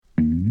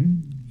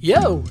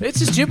Yo,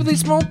 it's a Stupidly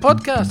Small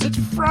podcast. It's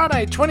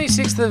Friday,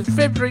 26th of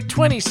February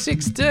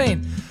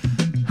 2016.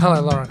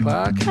 Hello, Lauren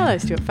Clark. Hello,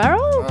 Stuart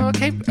Farrell. I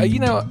keep,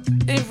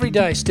 every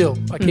day still,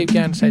 I keep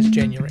going to say it's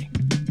January.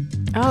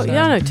 Oh, So,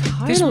 yeah, no,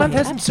 totally. This month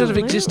hasn't sort of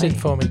absolutely. existed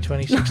for me,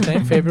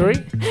 2016, February.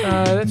 So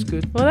that's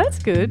good. Well, that's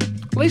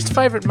good. Least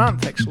favourite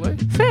month, actually,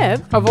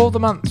 Feb? of all the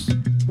months.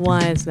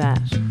 Why is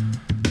that?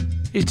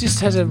 It just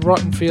has a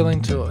rotten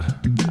feeling to it.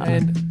 Oh.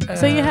 And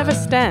So you have a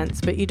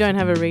stance, but you don't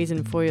have a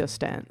reason for your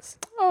stance.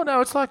 Oh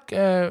no, it's like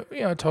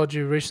I told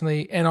you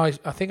recently, and I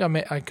think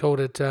I called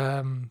it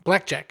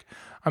blackjack.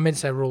 I meant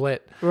to say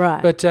roulette,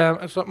 Right. but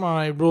it's like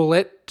my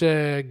roulette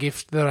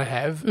gift that I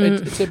have.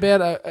 It's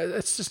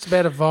just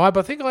about a vibe.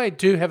 I think I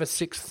do have a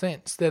sixth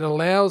sense that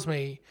allows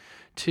me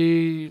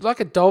to, like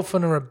a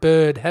dolphin or a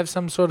bird, have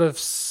some sort of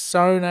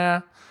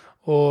sonar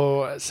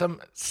or some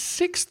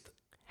sixth.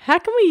 How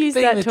can we use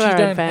thing that that to you our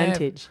don't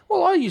advantage?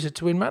 Well, I use it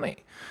to win money,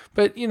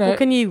 but Well,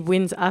 can you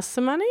win us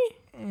some money?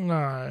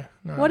 no.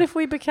 What if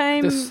we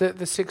became... The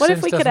sixth what if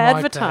sense we could doesn't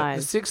like that.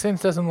 advertise? The sixth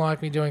sense doesn't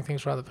like me doing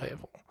things for other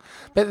people.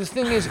 But the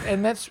thing is,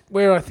 and that's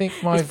where I think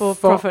my Is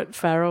for-profit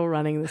Farrell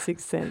running the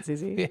Sixth Sense,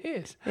 is he?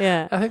 Yes.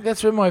 Yeah. I think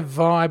that's where my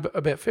vibe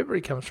about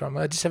February comes from.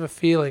 I just have a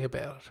feeling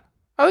about it.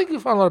 I think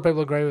you'll find a lot of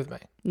people agree with me.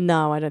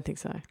 No, I don't think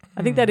so.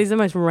 I think that is the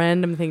most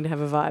random thing to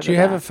have a vibe Do you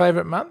have a about.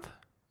 favourite month?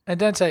 And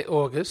don't say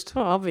August.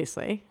 Well,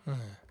 obviously.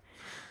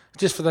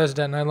 Just for those who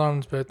don't know,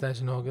 Lauren's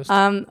birthday's in August.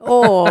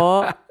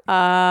 Or...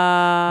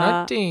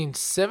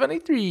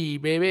 1973,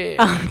 baby.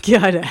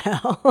 Go to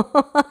hell.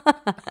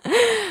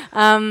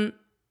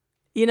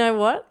 You know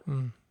what?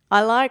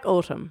 I like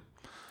autumn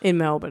in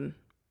Melbourne.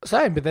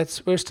 Same,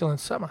 but we're still in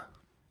summer.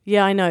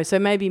 Yeah, I know. So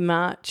maybe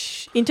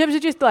March. In terms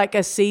of just like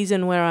a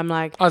season where I'm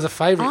like, As a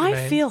favourite, you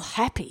I mean. feel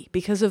happy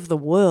because of the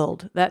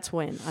world. That's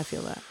when I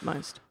feel that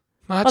most.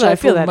 March, Although I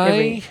feel April, that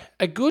May,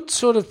 a good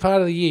sort of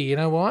part of the year. You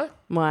know why?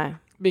 Why?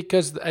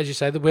 Because, as you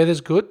say, the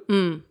weather's good.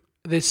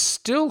 There's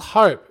still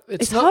hope.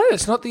 It's not, hope.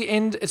 It's not the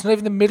end. It's not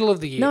even the middle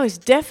of the year. No, it's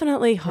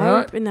definitely hope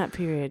Right. in that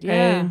period. Yeah.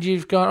 And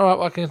you've gone, all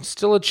right, I can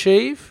still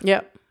achieve.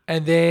 Yep.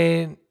 And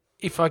then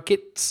if I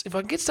get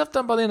stuff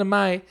done by the end of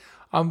May,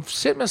 I'm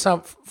setting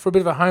myself for a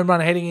bit of a home run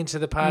heading into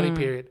the party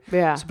period.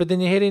 Yeah. So, but then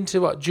you head into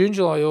what, June,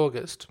 July,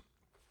 August.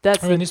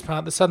 That's In this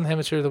part, the southern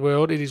hemisphere of the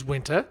world, it is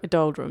winter. the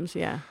doldrums.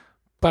 Yeah.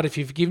 But if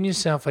you've given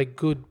yourself a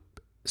good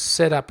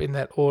setup in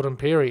that autumn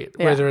period,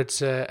 Yeah. whether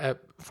it's a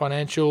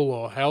financial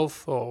or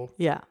health or...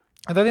 Yeah.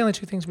 Are they the only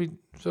two things we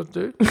sort of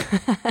do?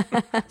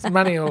 It's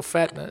money or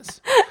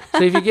fatness. So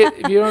if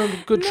you're on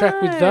a good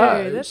track with No,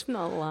 those, that's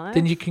not life.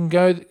 then you can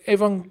go.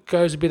 Everyone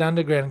goes a bit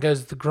underground and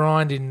goes to the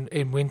grind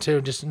in winter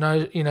and just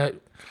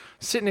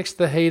sit next to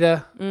the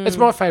heater. It's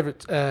my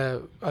favourite.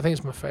 I think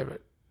it's my favourite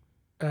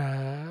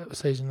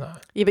season though.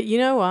 Yeah, but you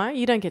know why?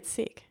 You don't get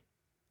sick.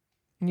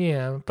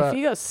 Yeah, If but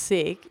you got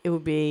sick, it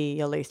would be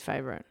your least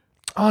favourite.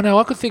 oh no,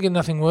 I could think of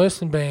nothing worse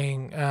than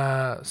being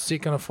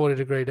sick on a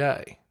 40-degree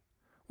day.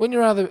 When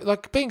you're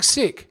being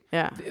sick.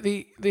 Yeah.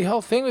 The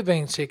whole thing with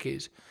being sick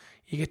is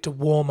you get to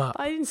warm up.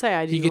 I didn't say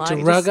I didn't You get like to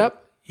it, rug just-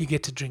 up. You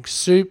get to drink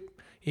soup.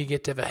 You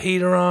get to have a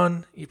heater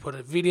on. You put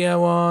a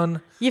video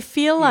on. You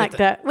feel like get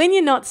that. When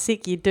you're not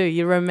sick, you do.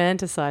 You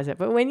romanticize it.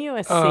 But when you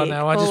are sick... Oh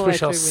no! I just all the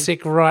wish way I was through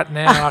sick right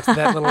now after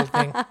that little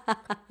thing.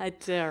 winter-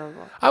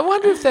 Terrible. I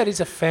wonder if that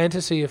is a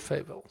fantasy of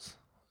people's.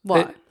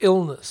 What? That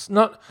illness,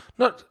 not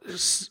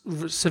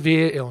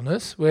severe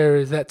illness.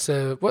 Whereas that's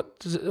what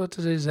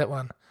disease is that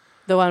one?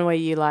 The one where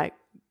you like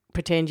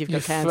pretend you've got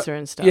You cancer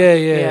and stuff. yeah.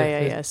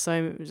 Yeah.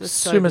 So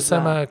bizarre.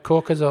 Sumasama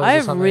caucus or I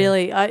have something.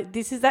 really...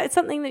 That's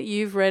something that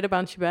you've read a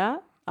bunch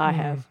about? I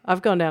have.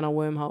 I've gone down a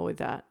wormhole with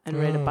that and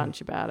read a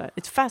bunch about it.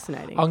 It's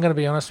fascinating. I'm going to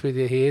be honest with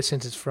you here,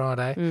 since it's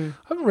Friday. I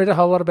haven't read a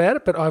whole lot about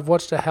it, but I've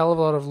watched a hell of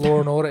a lot of Law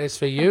and Order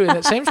SVU, and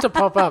it seems to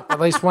pop up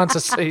at least once a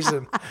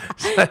season.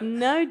 So,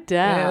 No doubt.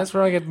 yeah, that's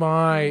where I get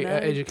my No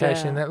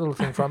education and doubt. that little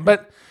thing from.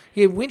 But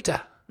yeah,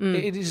 winter.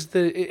 It is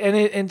and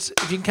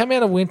if you can come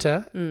out of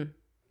winter,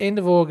 end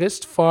of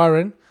August,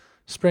 firing,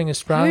 spring is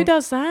sprung. Who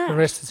does that? The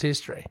rest is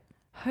history.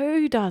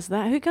 Who does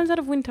that? Who comes out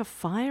of winter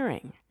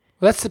firing?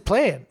 Well, that's the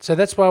plan. So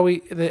that's why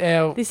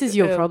This is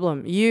your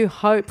problem. You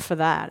hope for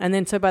that. And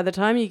then so by the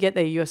time you get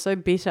there, you're so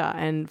bitter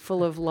and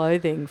full of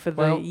loathing for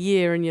the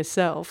year and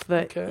yourself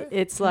that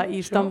it's like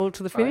you stumble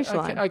to the finish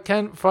line. I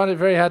can find it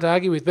very hard to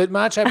argue with. But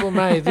March, April,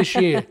 May this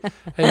year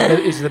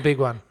is the big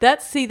one.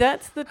 That's the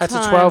That's time.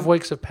 the 12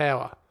 weeks of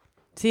power.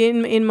 See,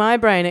 in my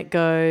brain it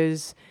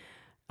goes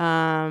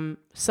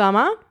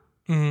summer,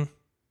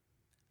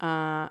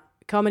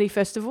 comedy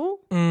festival.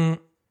 Oh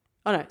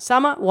no,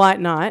 summer, white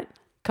night,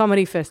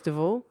 comedy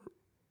festival,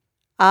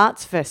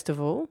 arts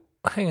festival.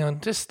 Hang on,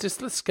 just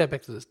let's go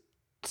back to the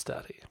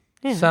start here.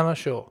 Yeah. Summer,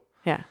 sure.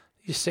 Yeah.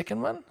 Your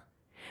second one?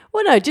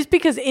 Well, no, just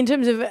because in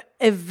terms of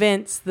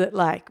events that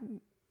like...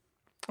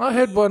 I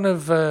heard one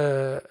of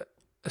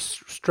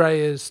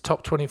Australia's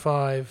top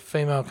 25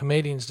 female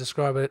comedians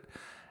describe it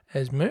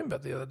as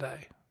Moomba the other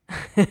day.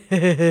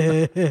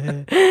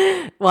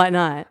 White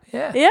night.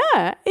 Yeah.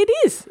 Yeah, it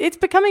is. It's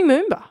becoming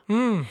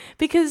Moomba.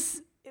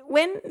 Because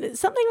when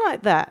something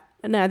like that,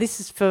 Now, this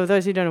is for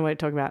those who don't know what you're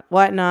talking about.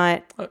 White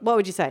Night, what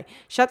would you say?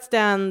 Shuts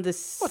down the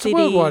city. It's a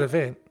worldwide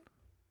event.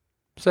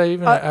 So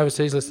even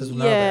overseas listeners will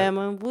know about it. Yeah,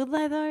 well, will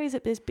they though? Is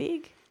it this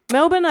big?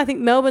 Melbourne, I think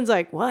Melbourne's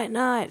like White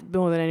Night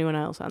more than anyone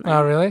else, aren't they?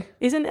 Oh, really?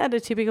 Isn't that a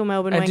typical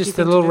Melbourne? And just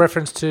a little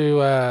reference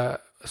to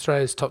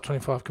Australia's top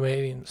 25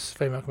 comedians,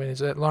 female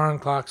comedians. Lauren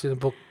Clark's in a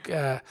book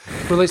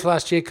released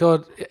last year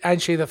called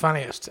Ain't She the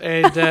Funniest?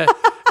 And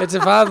it's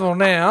available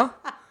now.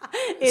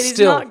 It is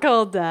not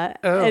called that.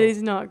 Oh. It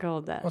is not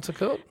called that. What's it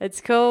called?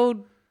 It's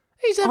called...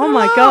 He's having a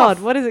my laugh. God,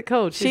 what is it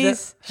called?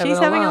 She's having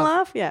a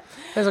laugh? Yeah.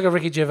 Sounds like a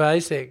Ricky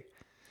Gervais thing.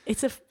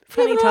 It's a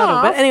funny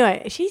title. But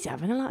anyway, she's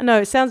having a laugh.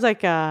 No, it sounds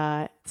like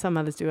some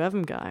others do have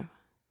them go.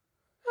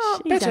 Oh,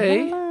 she's Betty.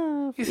 Having a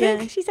laugh. You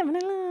think? Yeah, she's having a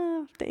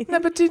laugh. No,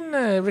 but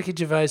didn't Ricky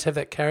Gervais have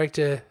that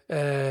character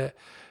where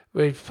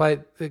he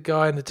played the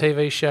guy in the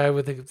TV show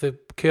with the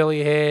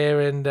curly hair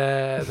and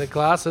the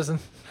glasses, and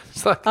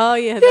it's like, oh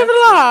yeah, you have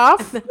a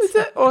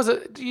laugh, or was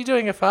it you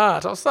doing a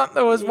fart or something?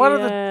 There was one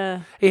of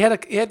the he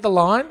had the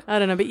line. I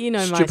don't know, but you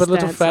know, stupid my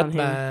little stance fat on him.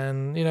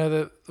 Man. You know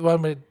the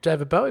one where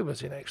David Bowie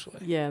was in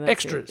actually. Yeah, that's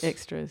extras. It.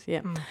 Extras.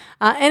 Yeah.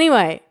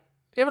 Anyway.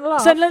 You having a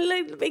laugh? So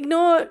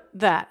ignore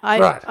that.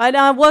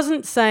 I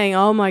wasn't saying,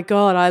 oh my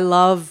God, I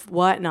love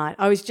White Night.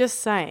 I was just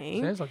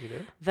saying sounds like you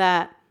do.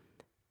 that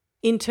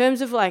in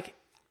terms of like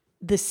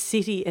the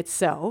city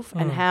itself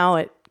and how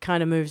it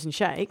kind of moves and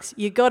shakes,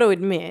 you got to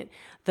admit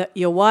that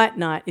your White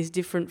Night is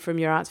different from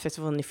your arts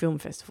festival and your film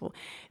festival.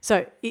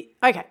 So,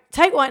 okay,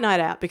 take White Night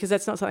out because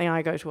that's not something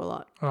I go to a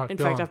lot. Right, in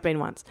fact, I've been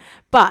once.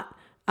 But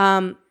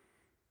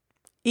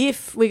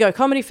if we go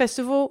comedy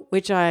festival,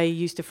 which I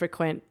used to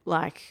frequent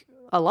like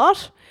a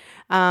lot,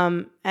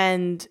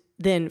 and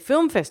then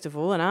film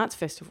festival and arts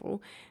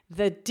festival,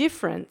 the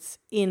difference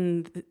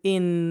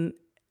in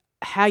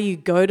how you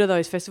go to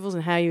those festivals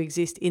and how you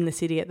exist in the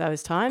city at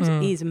those times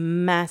is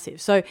massive.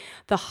 So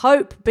the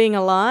hope being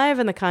alive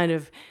and the kind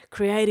of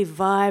creative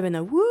vibe and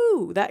the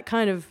woo, that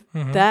kind of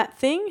that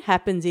thing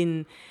happens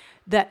in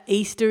that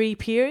Eastery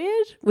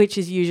period, which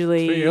is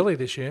usually... It's pretty early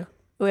this year.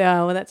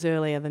 Well, that's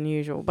earlier than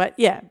usual. But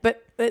yeah,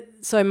 but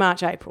so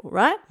March, April,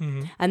 right?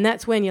 Mm-hmm. And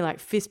that's when you're like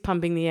fist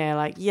pumping the air,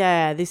 like,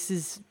 yeah,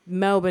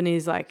 Melbourne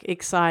is like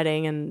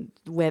exciting and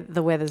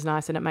the weather's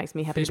nice and it makes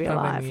me happy to be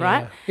alive,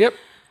 right? Yep.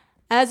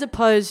 As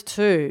opposed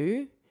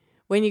to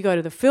when you go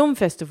to the film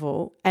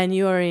festival and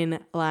you're in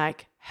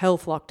like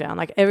health lockdown,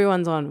 like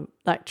everyone's on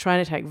like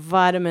trying to take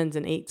vitamins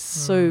and eat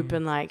soup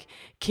and like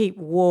keep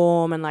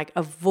warm and like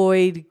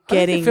avoid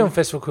getting... I think the film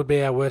festival could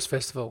be our worst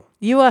festival.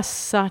 You are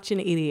such an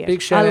idiot.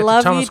 Big shout out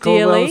to Thomas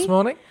Caldwell this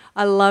morning.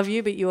 I love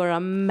you, but you are a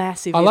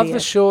massive idiot. I love the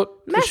short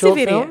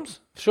films.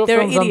 Short there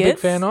films are idiots, I'm a big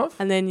fan of.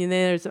 And then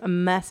there's a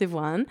massive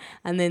one,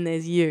 and then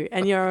there's you,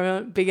 and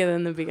you're bigger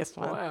than the biggest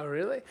one. Wow,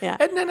 really? Yeah.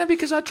 And no,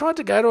 because I tried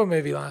to go to a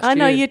movie last year. I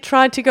know, you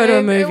tried to go to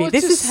a movie.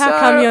 This is how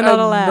come you're not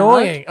allowed.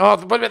 Annoying. Oh,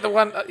 what about the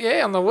one,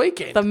 on the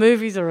weekend? The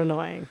movies are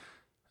annoying.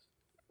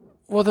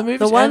 Well, the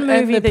movies movie and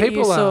the that people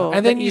you saw. are.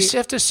 And then you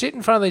have to sit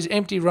in front of these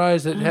empty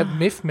rows that have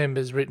MIF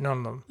members written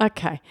on them.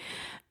 Okay.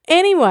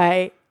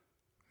 Anyway,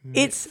 MIF.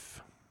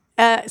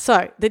 It's...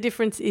 so the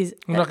difference is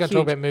I'm not going to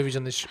talk about movies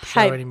on this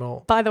show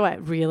anymore. By the way,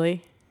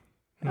 really?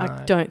 No.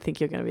 I don't think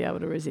you're going to be able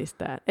to resist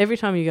that. Every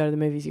time you go to the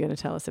movies, you're going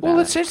to tell us about it. Well,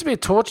 it seems to be a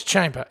torture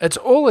chamber. It's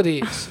all it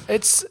is.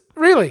 It's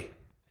really.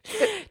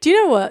 Do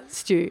you know what,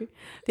 Stu?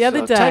 The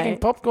other day... taking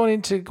popcorn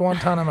into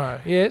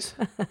Guantanamo, yes?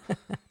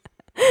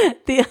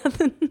 The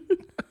other...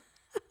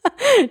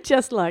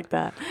 Just like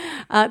that.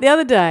 The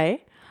other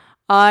day,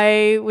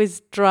 I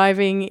was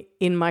driving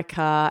in my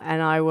car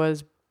and I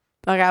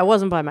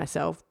wasn't by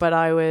myself, but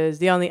I was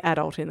the only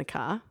adult in the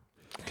car.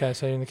 Okay,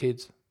 so you're in the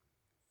kids.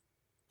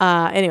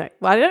 Anyway,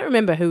 well, I don't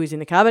remember who was in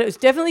the car, but it was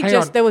definitely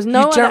there was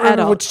no other adult. You don't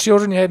remember which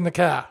children you had in the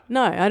car?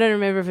 No, I don't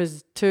remember if it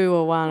was 2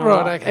 or 1 or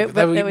right, what. okay.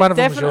 But one of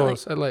them was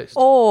yours, at least.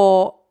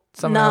 Or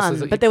someone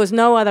none, but there was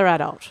no other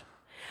adult.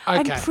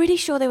 Okay. I'm pretty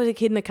sure there was a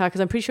kid in the car because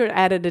I'm pretty sure it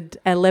added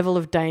a level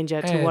of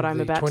danger to what I'm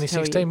about to tell you.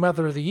 2016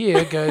 Mother of the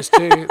Year goes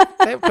to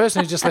that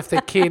person who just left their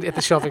kid at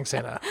the shopping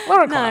centre.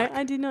 Lauren Clark. No,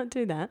 I did not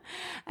do that.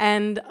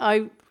 And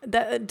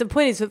the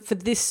point is that for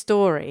this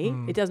story,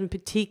 it doesn't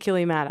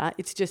particularly matter.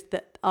 It's just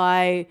that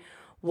I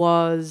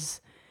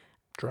was...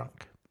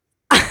 drunk.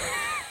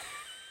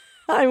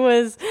 I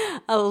was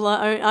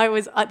alone.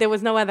 There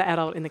was no other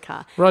adult in the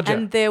car. Roger.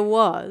 And there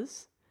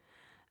was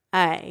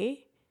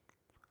a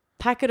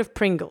packet of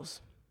Pringles.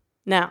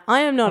 Now, I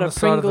am not on a the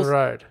Pringles... side of the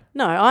road.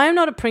 No, I am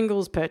not a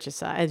Pringles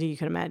purchaser, as you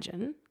can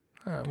imagine.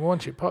 Oh,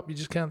 once you pop, you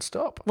just can't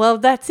stop. Well,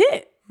 that's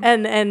it.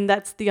 And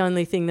that's the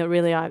only thing that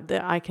really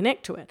I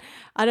connect to it.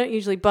 I don't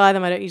usually buy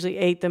them. I don't usually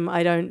eat them.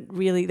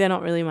 They're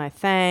not really my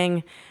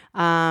thing.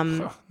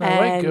 No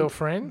way,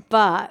 girlfriend.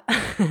 But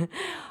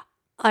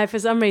I, for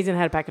some reason,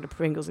 had a packet of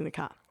Pringles in the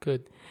car.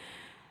 Good.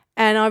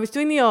 And I was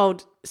doing the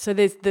old, so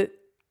there's that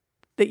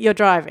you're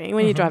driving.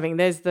 When you're driving,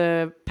 there's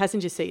the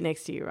passenger seat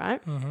next to you,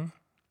 right? Mm-hmm.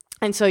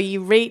 And so I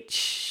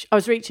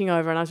was reaching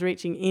over and I was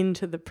reaching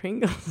into the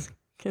Pringles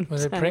container.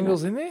 Was there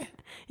Pringles in there?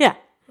 Yeah.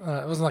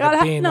 It wasn't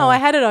like a bin. No, I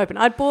had it open.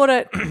 I'd bought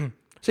it.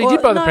 So you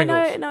did buy the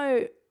Pringles?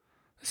 No.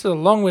 This is a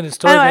long-winded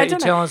story Anyway, I about you don't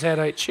know. telling us how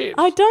to eat chips.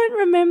 I don't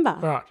remember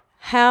Right.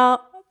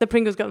 how the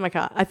Pringles got in my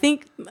car. I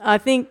think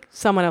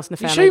someone else in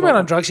the You family. sure you bought went them.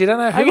 on drugs? You don't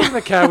know who was in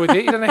the car with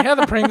you. You don't know how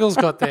the Pringles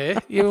got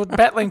there. You were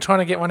battling trying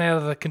to get one out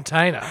of the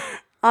container.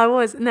 I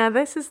was. Now,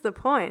 this is the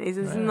point. This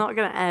is not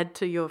going to add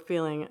to your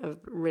feeling of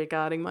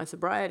regarding my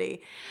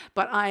sobriety.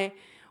 But I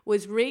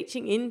was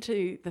reaching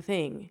into the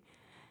thing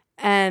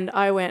and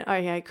I went,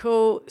 okay,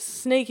 cool,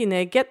 sneak in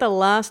there, get the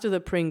last of the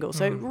Pringles.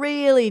 So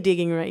really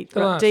digging deep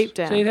down.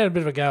 So you had a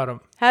bit of a go at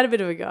them. Had a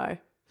bit of a go.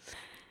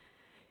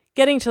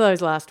 Getting to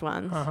those last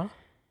ones. Uh-huh.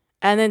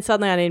 And then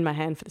suddenly I need my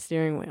hand for the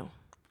steering wheel.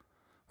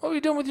 What were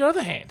you doing with your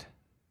other hand?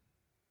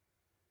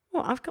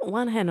 Well, I've got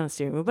one hand on the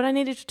steering wheel, but I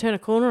needed to turn a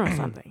corner or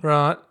something.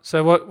 Right.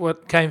 So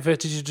what came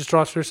first? Did you just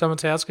drive through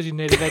someone's house because you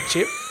needed that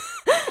chip?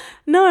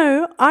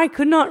 No, I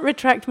could not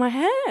retract my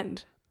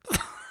hand.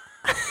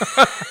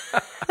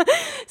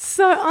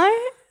 So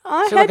I So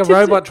had like a to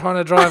robot trying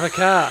to drive a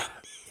car.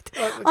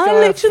 Like the I guy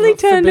literally from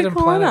turned a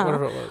Forbidden Planet, corner.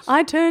 whatever it was.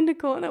 I turned a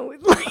corner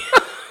with like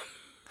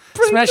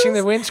Smashing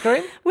the Pringles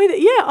windscreen? with it.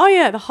 Yeah, oh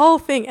yeah, the whole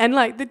thing, and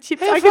like the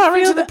chips. How I far could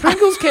into feel the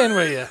Pringles can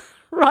were you?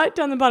 right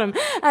down the bottom,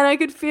 and I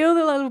could feel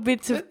the little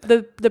bits of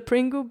the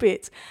Pringle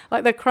bits,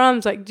 like the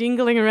crumbs, like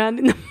jingling around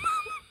in the.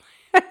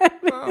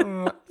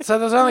 So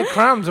there's only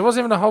crumbs. There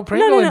wasn't even a whole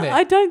Pringle No, in there.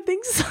 I don't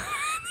think so.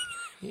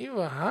 You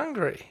were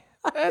hungry.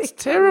 That's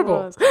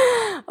terrible.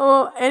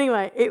 Oh,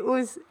 anyway, it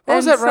was. What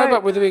was and that so-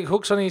 robot with the big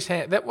hooks on his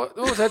hand? What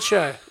was that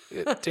show?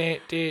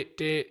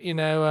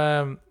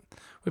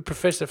 With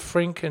Professor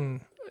Frink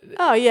and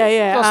Oh yeah,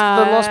 yeah.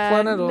 The Lost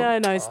Planet? Or,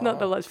 No, it's not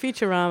the Lost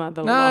Futurama.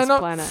 The no, Lost not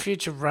Planet.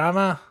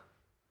 Futurama.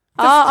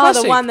 The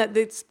classic. one that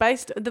it's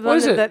based. The What one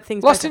is it? that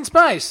thing's Lost based in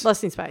Space.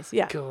 Lost in Space.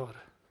 Yeah. God,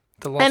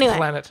 the Lost Anyway.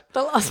 Planet.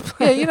 The Lost Yeah,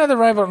 Planet. you know the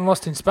robot in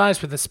Lost in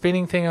Space with the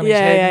spinning thing on his Yeah,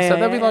 head. yeah, and stuff?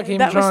 yeah, That'd be like him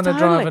that was trying to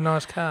drive totally- a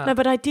nice car. No,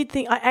 but I did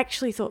think. I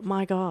actually thought,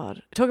 my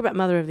God, talk about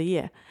Mother of the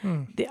Year.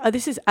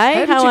 This is How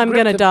did how you I'm grip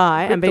going to the-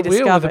 die grip and be the wheel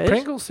discovered. with the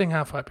Pringles thing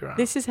halfway up your arm.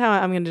 This is how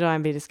I'm going to die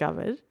and be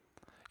discovered.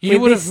 You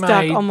with would this have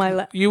stuck made. on my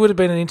lap. You would have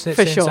been an internet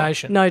For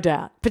sensation. sure, no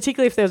doubt.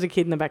 Particularly if there was a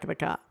kid in the back of the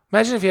car.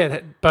 Imagine if you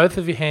had both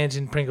of your hands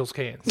in Pringles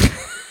cans.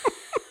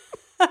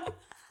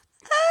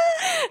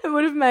 It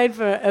would have made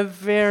for a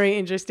very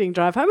interesting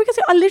drive home because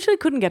I literally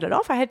couldn't get it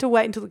off. I had to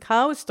wait until the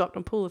car was stopped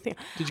and pull the thing.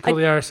 Did you call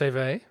the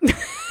RSAV?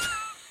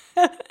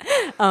 Guys,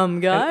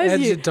 how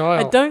did you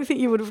dial? I don't think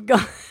you would have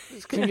got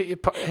Can you get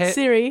your hand,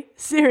 Siri.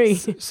 Siri,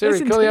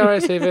 listen call to the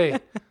me. RSAV.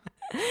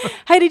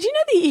 Hey, did you know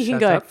that you can Shut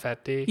go? up,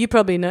 fatty. You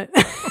probably know.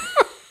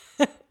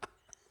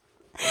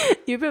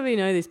 You probably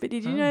know this, but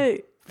did you know?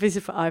 This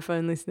is for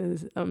iPhone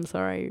listeners. I'm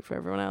sorry for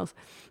everyone else.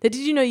 But did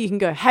you know you can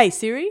go, "Hey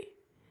Siri,"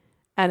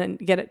 and then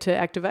get it to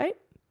activate?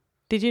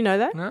 Did you know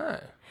that? No.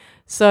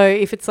 So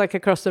if it's like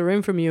across the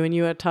room from you and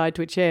you are tied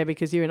to a chair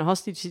because you're in a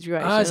hostage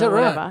situation is that or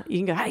right? whatever, you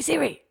can go, "Hey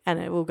Siri," and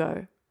it will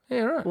go,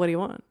 Yeah, right. "What do you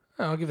want?"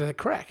 Oh, I'll give it a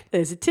crack.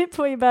 There's a tip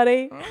for you,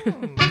 buddy.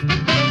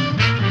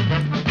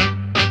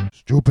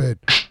 Stupid.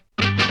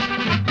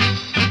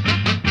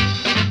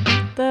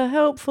 The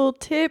helpful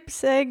tip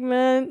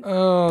segment.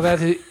 Oh,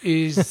 that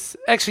is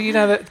actually,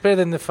 that's better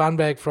than the Fun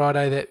Bag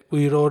Friday that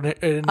we would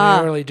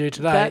ordinarily do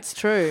today. That's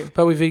true.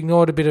 But we've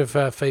ignored a bit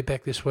of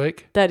feedback this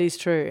week. That is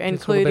true, It's a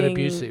including little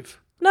bit abusive.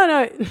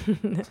 No,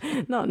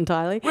 not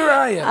entirely. Where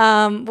are you?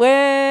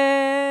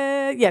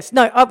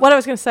 What I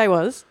was going to say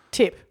was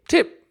tip.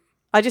 Tip.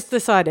 I just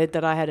decided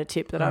that I had a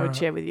tip that I would Alright.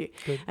 share with you,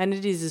 Good. and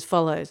it is as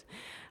follows: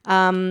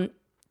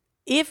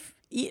 if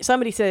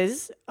somebody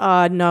says,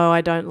 "No,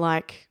 I don't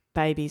like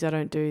babies. I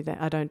don't do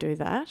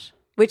that,"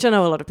 which I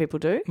know a lot of people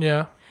do.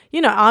 Yeah. You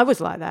know, I was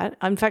like that.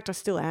 In fact, I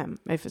still am.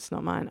 If it's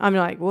not mine, I'm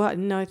like, "What?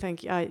 No,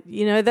 thank you."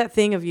 You know that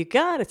thing of you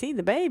gotta see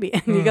the baby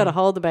and you gotta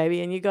hold the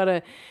baby and you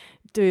gotta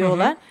do all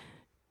that.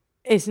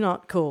 It's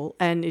not cool,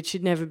 and it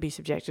should never be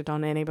subjected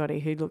on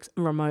anybody who looks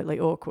remotely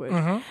awkward.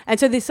 And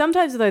so there's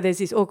sometimes, though, there's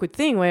this awkward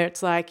thing where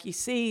it's like you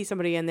see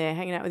somebody and they're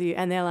hanging out with you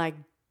and they're like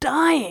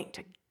dying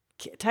to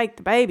take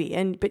the baby,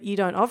 but you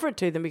don't offer it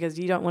to them because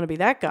you don't want to be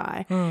that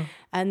guy.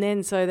 And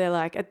then so they're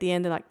like, at the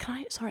end, they're like,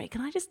 I just want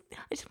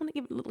to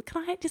give it a little,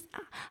 can I just,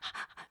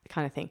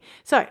 kind of thing.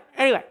 So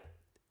anyway,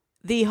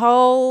 the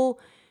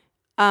whole,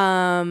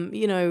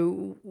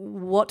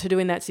 what to do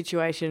in that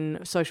situation,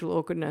 social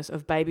awkwardness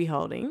of baby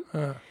holding,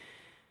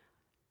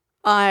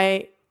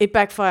 it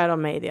backfired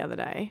on me the other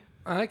day.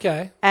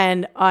 Okay.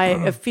 And I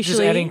officially...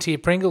 Just adding to your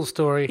Pringles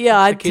story. Yeah,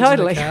 I the kids in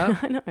the totally. car.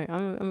 I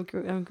know.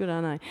 I'm good,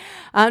 aren't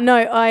I? No,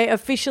 I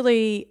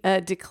officially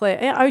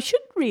declare. I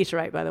should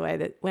reiterate, by the way,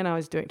 that when I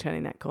was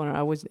turning that corner,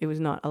 it was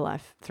not a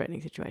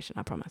life-threatening situation.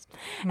 I promise.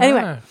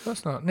 Anyway, No, of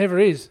course not. Never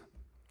is.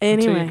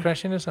 Until anyway. you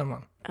crash into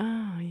someone.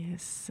 Oh, you're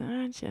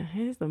such a.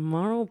 Here's the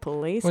moral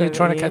police. When you're over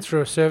trying to here. cut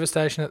through a service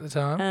station at the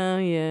time. Oh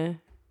yeah. You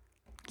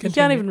Continue.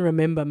 can't even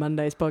remember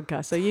Monday's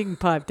podcast, so you can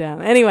pipe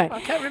down. Anyway. I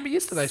can't remember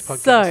yesterday's podcast.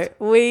 So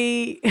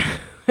we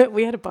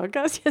had a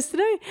podcast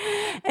yesterday.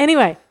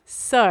 Anyway,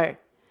 so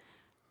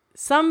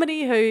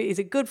somebody who is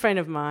a good friend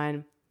of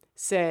mine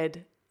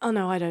said, "Oh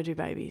no, I don't do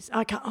babies.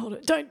 I can't hold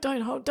it. Don't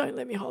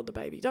let me hold the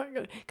baby. Don't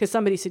go." Because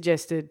somebody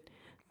suggested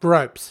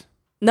ropes.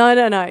 No.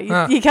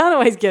 You can't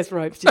always guess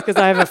ropes just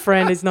because I have a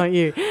friend who's not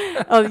you.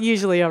 Oh,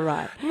 usually you're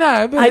right.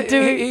 No, but I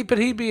do. But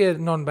he'd be a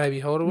non-baby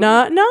holder. No,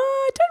 I don't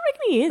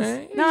reckon he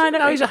is.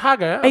 No, he's a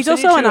hugger. He's I've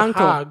seen also you an two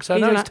uncle. Hug, so I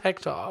know he's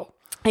tactile.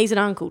 He's an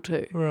uncle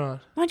too. Right.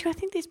 Mind you, I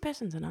think this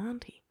person's an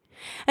auntie.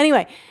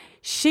 Anyway,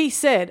 she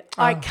said,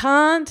 I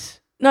can't.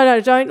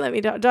 No, don't let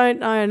me. Don't.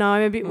 No,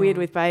 I'm a bit weird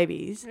with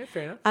babies. Yeah,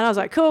 fair enough. And I was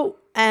like, cool.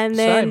 And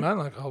then, Same, I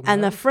like holding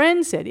and the babies.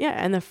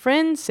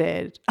 friend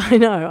said, I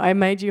know, I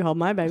made you hold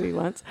my baby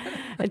once.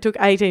 I took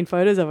 18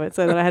 photos of it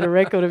so that I had a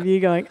record of you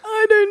going,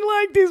 I don't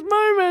like this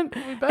moment.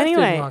 We both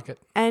Anyway, didn't like it.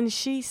 and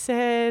she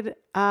said,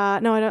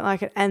 no, I don't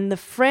like it. And the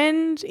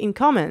friend in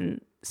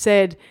common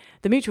said,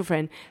 the mutual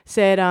friend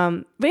said,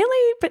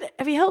 really? But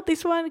have you held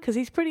this one? Because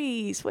he's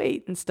pretty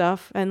sweet and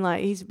stuff. And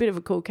like, he's a bit of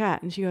a cool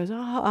cat. And she goes,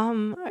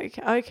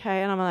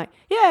 okay. And I'm like,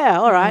 yeah,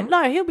 all right.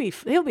 No, he'll be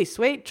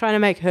sweet, trying to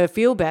make her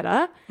feel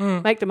better,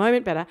 make the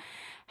moment better.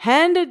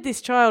 Handed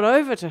this child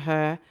over to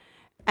her.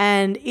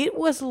 And it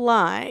was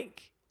hilarious.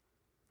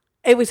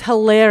 It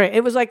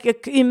was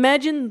like,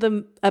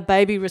 imagine a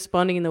baby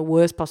responding in the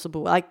worst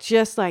possible, like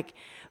just like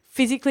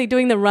physically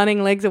doing the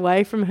running legs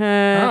away from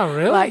her. Oh,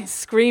 really? Like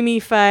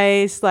screamy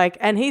face. Like,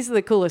 and he's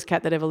the coolest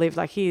cat that ever lived.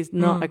 Like, he is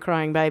not a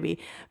crying baby.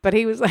 But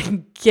he was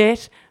like,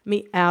 get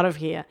me out of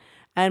here.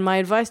 And my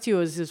advice to you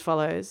is as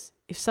follows.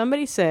 If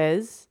somebody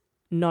says,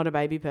 not a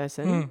baby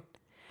person,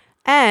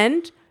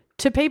 and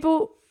to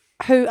people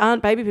who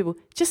aren't baby people,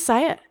 just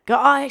say it. Go,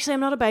 actually,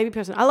 I'm not a baby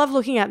person. I love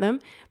looking at them,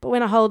 but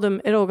when I hold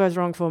them, it all goes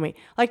wrong for me.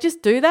 Like,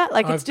 just do that.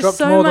 Like, I've it's just dropped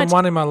so more much. than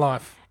one in my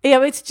life. Yeah,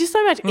 but it's just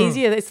so much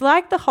easier. It's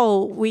like the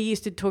whole, we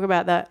used to talk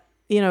about that,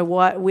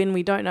 when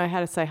we don't know how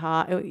to say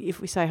hi, if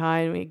we say hi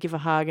and we give a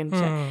hug and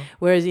shake,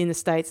 whereas in the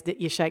States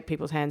that you shake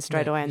people's hands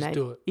straight away and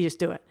you just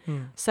do it.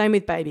 Same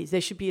with babies.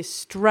 There should be a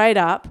straight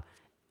up,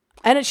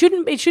 and it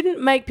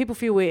shouldn't make people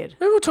feel weird.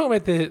 We were talking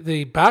about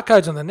the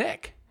barcodes on the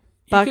neck.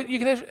 You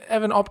can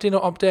have an opt-in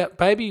or opt-out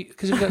baby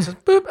because if it says,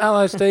 boop,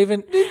 hello,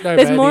 Stephen. No,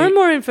 There's baby. more and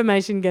more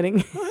information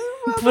getting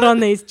put on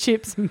these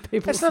chips and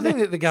people. That's nothing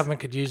that the government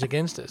could use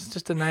against us,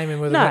 just to name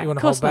whether or not you want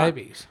to hold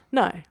babies.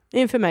 No,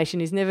 information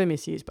is never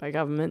misused by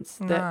governments.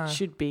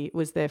 That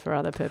was there for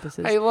other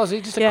purposes. Hey, Lozzie,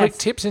 just a quick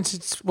tip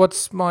since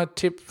what's my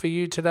tip for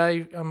you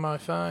today on my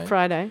phone?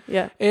 Friday,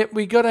 yeah.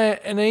 We got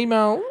an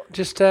email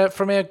just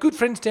from our good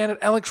friends down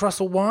at Alex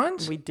Russell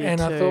Wines. We did And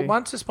too. I thought,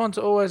 once a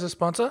sponsor, always a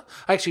sponsor.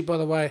 Actually, by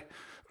the way,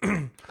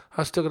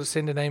 I've still got to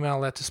send an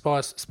email out to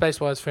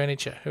Spacewise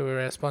Furniture, who were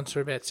our sponsor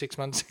about 6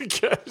 months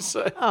ago.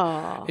 So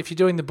if you're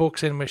doing the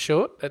books and we're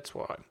short, that's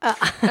why.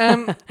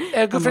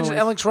 Our good friends at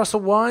Alex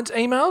Russell Wines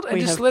emailed and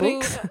just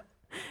letting...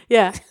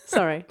 Yeah,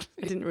 sorry.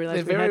 I didn't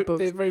realise we had books.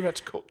 They're very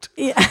much cooked.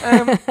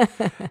 Yeah.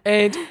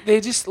 And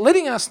they're just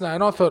letting us know,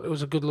 and I thought it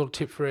was a good little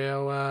tip for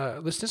our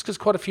listeners because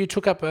quite a few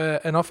took up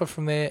an offer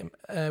from them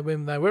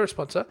when they were a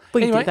sponsor.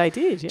 Well, anyway, they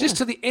did, yeah. Just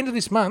to the end of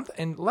this month,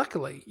 and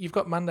luckily you've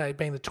got Monday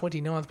being the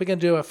 29th. We're going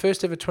to do our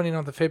first ever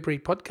 29th of February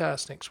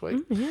podcast next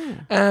week.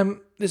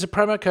 There's a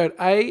promo code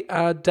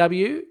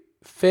ARW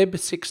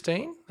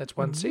Feb16, that's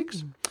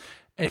 16.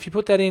 And if you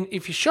put that in,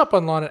 if you shop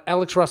online at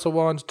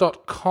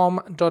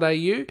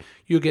alexrussellwines.com.au,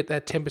 you'll get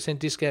that 10%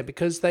 discount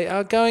because they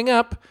are going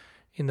up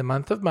in the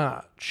month of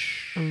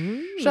March.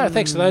 So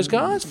thanks to those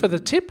guys for the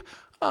tip.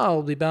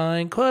 I'll be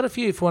buying quite a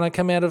few for when I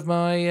come out of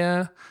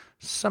my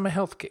summer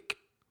health kick.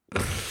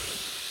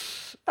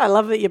 I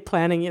love that you're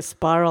planning your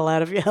spiral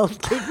out of your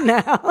health kick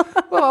now.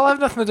 Well, I'll have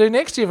nothing to do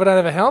next year if I don't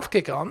have a health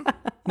kick on.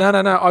 No.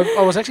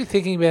 I was actually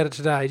thinking about it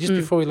today, just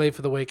before we leave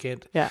for the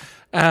weekend. Yeah.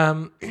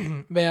 Now,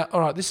 all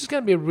right, this is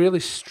going to be a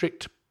really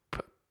strict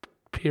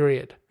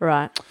period.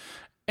 Right.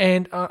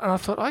 And I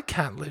thought, I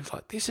can't live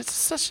like this. It's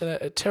such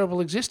a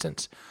terrible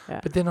existence. Yeah.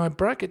 But then I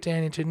broke it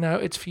down into, no,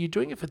 it's for you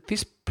doing it for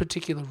this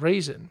particular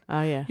reason.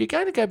 Oh, yeah. You're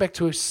going to go back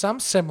to some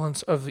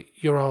semblance of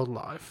your old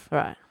life.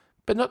 Right.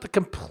 But not the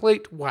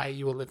complete way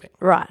you were living.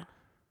 Right.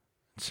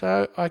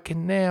 So I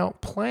can now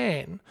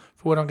plan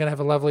for when I'm going to have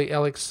a lovely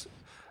Alex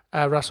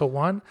Russell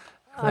wine.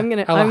 I'm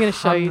gonna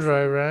show you.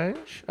 Alejandro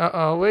range.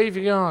 Where have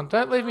you gone?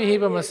 Don't leave me here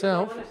by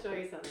myself. I want to show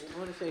you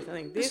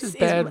something. This is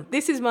bad.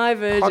 This is my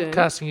version.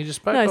 Podcasting. You just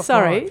spoke. No, off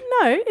sorry. mic.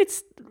 No,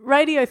 it's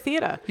radio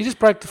theatre. You just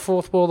broke the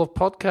fourth wall of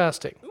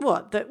podcasting.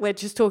 What? That we're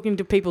just talking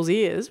to people's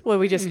ears? Were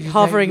we just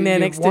hovering there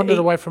next to? Wandered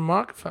away from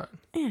microphone.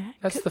 Yeah,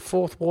 that's the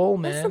fourth wall,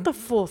 man. That's not the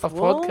fourth of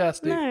wall.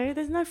 Podcasting. No,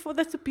 there's no.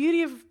 That's the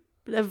beauty of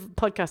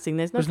podcasting.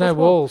 There's no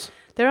walls.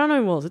 There are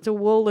no walls. It's a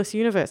wall-less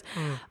universe.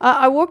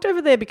 I walked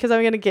over there because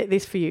I'm going to get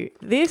this for you.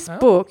 This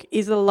book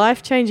is The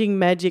Life-Changing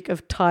Magic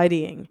of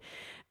Tidying.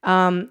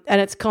 And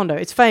it's Kondo.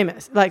 It's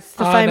famous. Like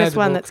the famous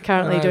one that's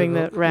currently doing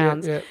the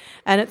rounds. Yeah.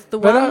 And it's the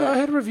one. But I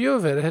had a review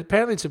of it.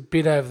 Apparently it's a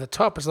bit over the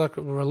top. It's like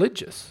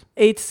religious.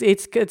 It's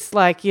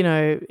like, it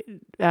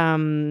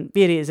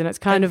is, and it's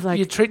kind of like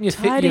you're treating your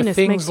tidiness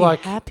things makes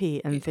like you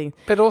happy and things.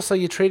 But also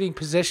you're treating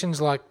possessions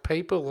like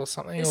people or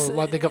something, or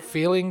like they got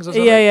feelings or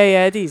something.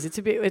 Yeah. It is. It's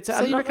a bit. It's. So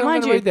I'm you not, reckon I'm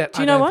going to read that?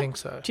 Do you know I don't what? think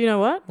so. Do you know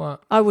what?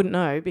 What? I wouldn't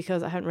know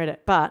because I haven't read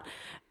it, but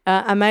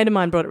a mate of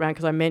mine brought it around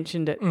because I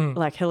mentioned it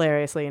like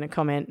hilariously in a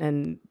comment,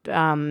 and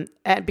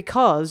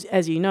because,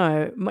 as you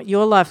know,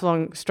 your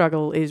lifelong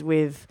struggle is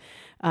with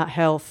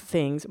health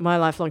things. My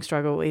lifelong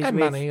struggle is And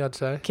with money, I'd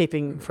say.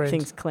 keeping Friends.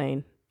 things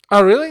clean.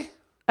 Oh, really?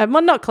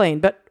 Well, not clean,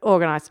 but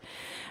organised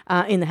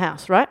in the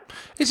house, right?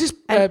 Is this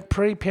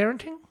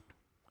pre-parenting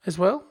as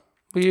well?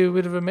 Were you a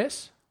bit of a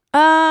mess?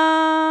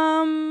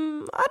 I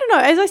don't know.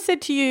 As I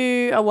said to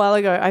you a while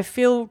ago, I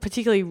feel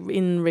particularly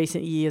in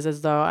recent years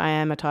as though I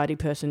am a tidy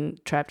person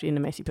trapped in a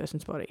messy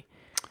person's body.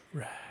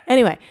 Right.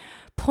 Anyway,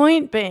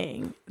 point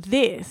being,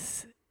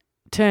 this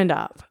turned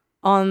up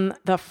on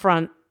the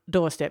front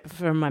doorstep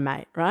from my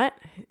mate, right?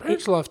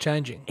 It's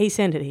life-changing. He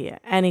sent it here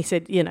and he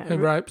said, you know.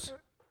 And ropes.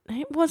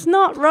 It was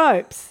not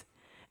ropes.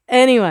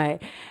 Anyway,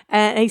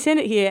 and he sent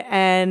it here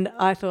and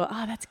I thought,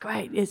 oh, that's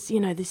great. It's, you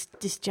know, this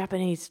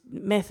Japanese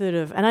method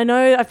of, and I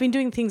know I've been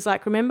doing things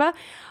like, remember,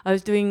 I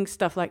was doing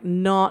stuff like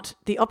not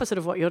the opposite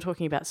of what you're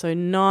talking about. So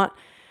not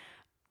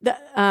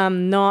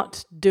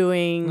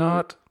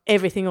doing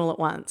everything all at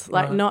once.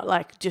 Like Right. not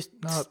like just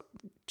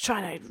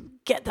trying to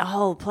get the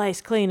whole place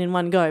clean in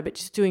one go, but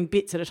just doing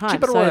bits at a time.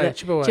 Chip it away,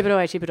 chip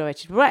away. Chip it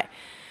away.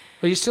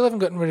 Well, you still haven't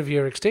gotten rid of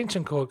your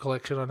extension cord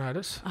collection, I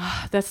notice.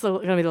 That's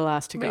going to be the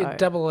last to go. A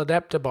double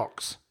adapter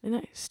box. You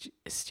know,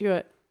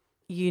 Stuart,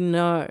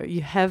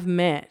 you have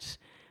met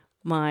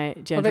my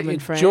gentleman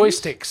friend.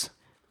 Joysticks.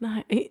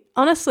 No,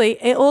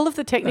 honestly, all of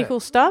the technical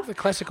stuff. The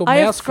classical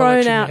I mouse have thrown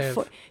collection out. you have.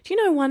 Do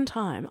you know one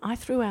time I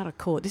threw out a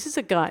cord? This is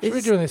a guy. Are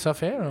we doing this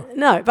off air or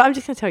No, but I'm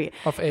just going to tell you.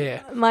 off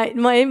air?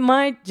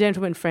 My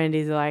gentleman friend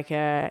is like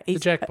The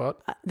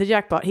jackpot. The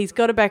jackpot. He's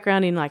got a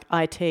background in like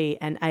IT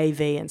and AV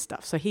and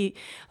stuff. So he's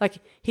one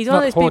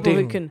of those people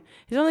who can.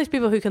 He's one of those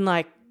people who can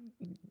like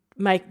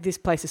make this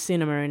place a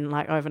cinema in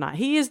like overnight.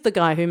 He is the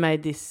guy who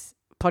made this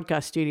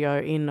podcast studio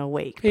in a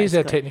week. He's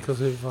our basically. technical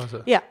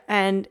supervisor. Yeah,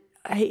 and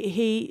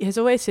he has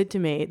always said to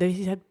me that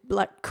he's had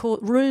like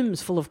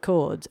rooms full of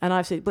cords, and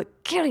I've said,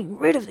 "But getting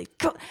rid of these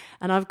cords,"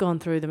 and I've gone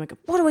through them and go,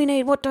 "What do we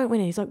need? What don't we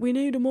need?" He's like, "We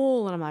need them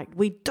all," and I'm like,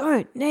 "We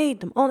don't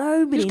need them. Oh,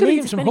 nobody You've got to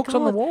needs get some as many hooks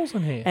on the cords." walls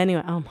in here.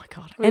 Anyway, oh my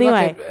god. We're Anyway,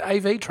 like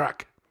an AV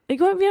truck. he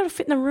won't be able to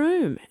fit in the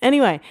room.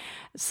 Anyway,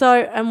 so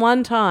and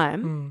one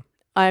time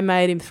I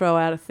made him throw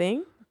out a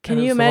thing. Can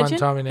And you it's the one imagine?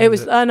 time he It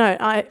was. needed Oh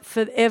no!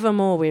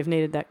 Forevermore we've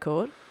needed that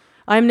cord.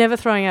 I'm never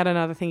throwing out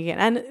another thing again.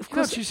 And of You know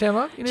course, what you sound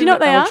like? do you know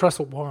what they are?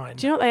 Trussell wine.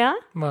 Do you know what they are?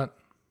 What?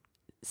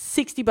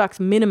 $60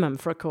 minimum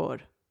for a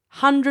cord,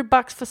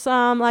 $100 for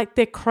some. Like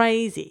they're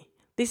crazy.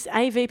 This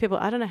AV people,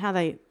 I don't know how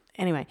they.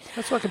 Anyway,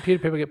 That's why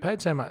computer people get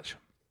paid so much.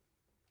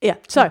 yeah.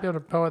 To So be able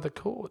to buy the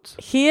cords.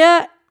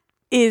 here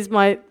is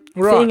my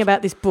Right. thing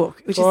about this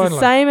book, which is the Finally.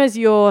 same as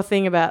your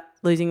thing about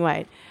losing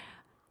weight.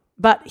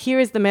 But here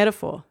is the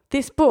metaphor.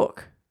 This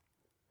book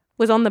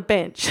was on the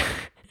bench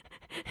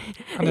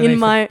Underneath in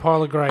my a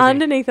pile of gravy.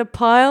 underneath a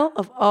pile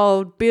of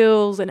old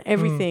bills and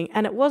everything,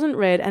 and it wasn't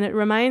read, and it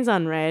remains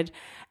unread.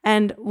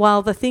 And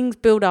while the things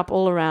build up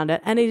all around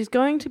it, and it is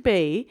going to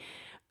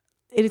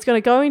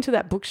go into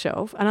that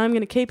bookshelf, and I'm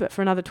going to keep it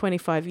for another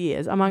 25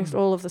 years amongst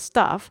all of the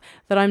stuff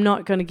that I'm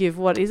not going to give,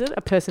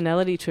 a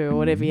personality to or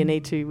whatever you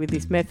need to with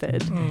this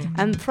method,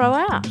 and throw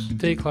out.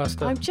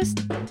 Decluster. I'm just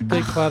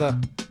Declutter.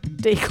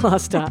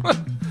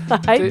 decluster.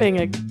 I hate being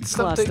a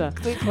Stop cluster.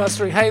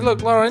 declustering. Hey,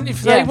 look, Lauren,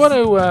 if they Yes. want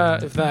to,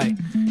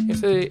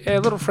 our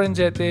little friends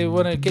out there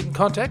want to get in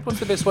contact, what's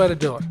the best way to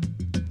do it?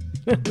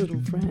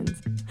 Little friends.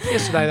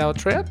 Yesterday they were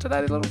trout, today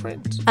they're little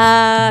friends.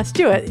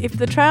 Stuart, if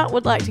the trout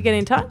would like to get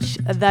in touch,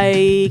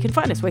 they can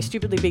find us. We're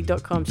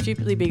stupidlybig.com,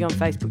 Stupidly Big on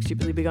Facebook,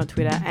 Stupidly Big on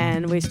Twitter,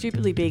 and we're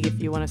Stupidly Big if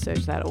you want to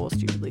search that, or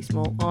Stupidly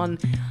Small on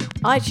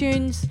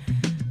iTunes,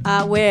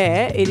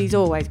 where it is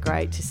always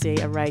great to see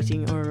a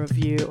rating or a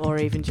review or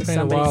even just Been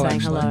a somebody while,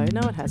 saying actually. hello.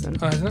 No, it hasn't.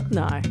 Oh, isn't it?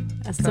 No.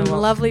 Some well.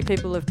 lovely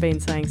people have been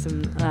saying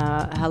some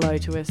hello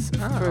to us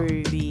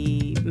through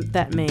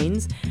that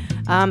means.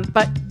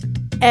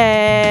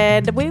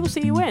 And we will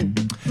see you when?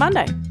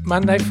 Monday.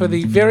 Monday for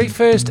the very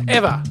first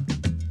ever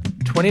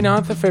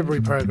 29th of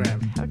February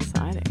program. How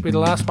exciting. It'll be the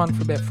last one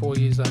for about 4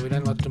 years though. We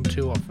don't like them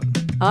too often.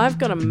 I've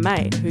got a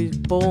mate who's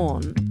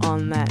born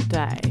on that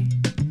day.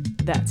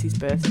 That's his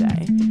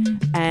birthday.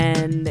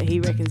 And he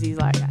reckons he's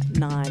like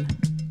 9.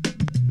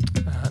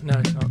 No,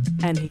 it's not.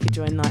 And he could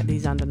join like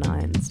these under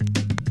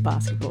 9s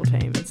basketball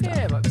team and stuff.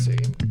 Yeah, let's see.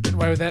 Get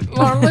away with that.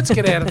 Lauren, let's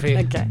get out of here.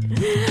 Okay.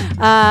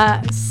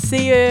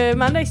 See you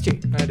Monday, Stu.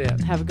 No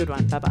doubt. Have a good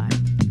one. Bye-bye.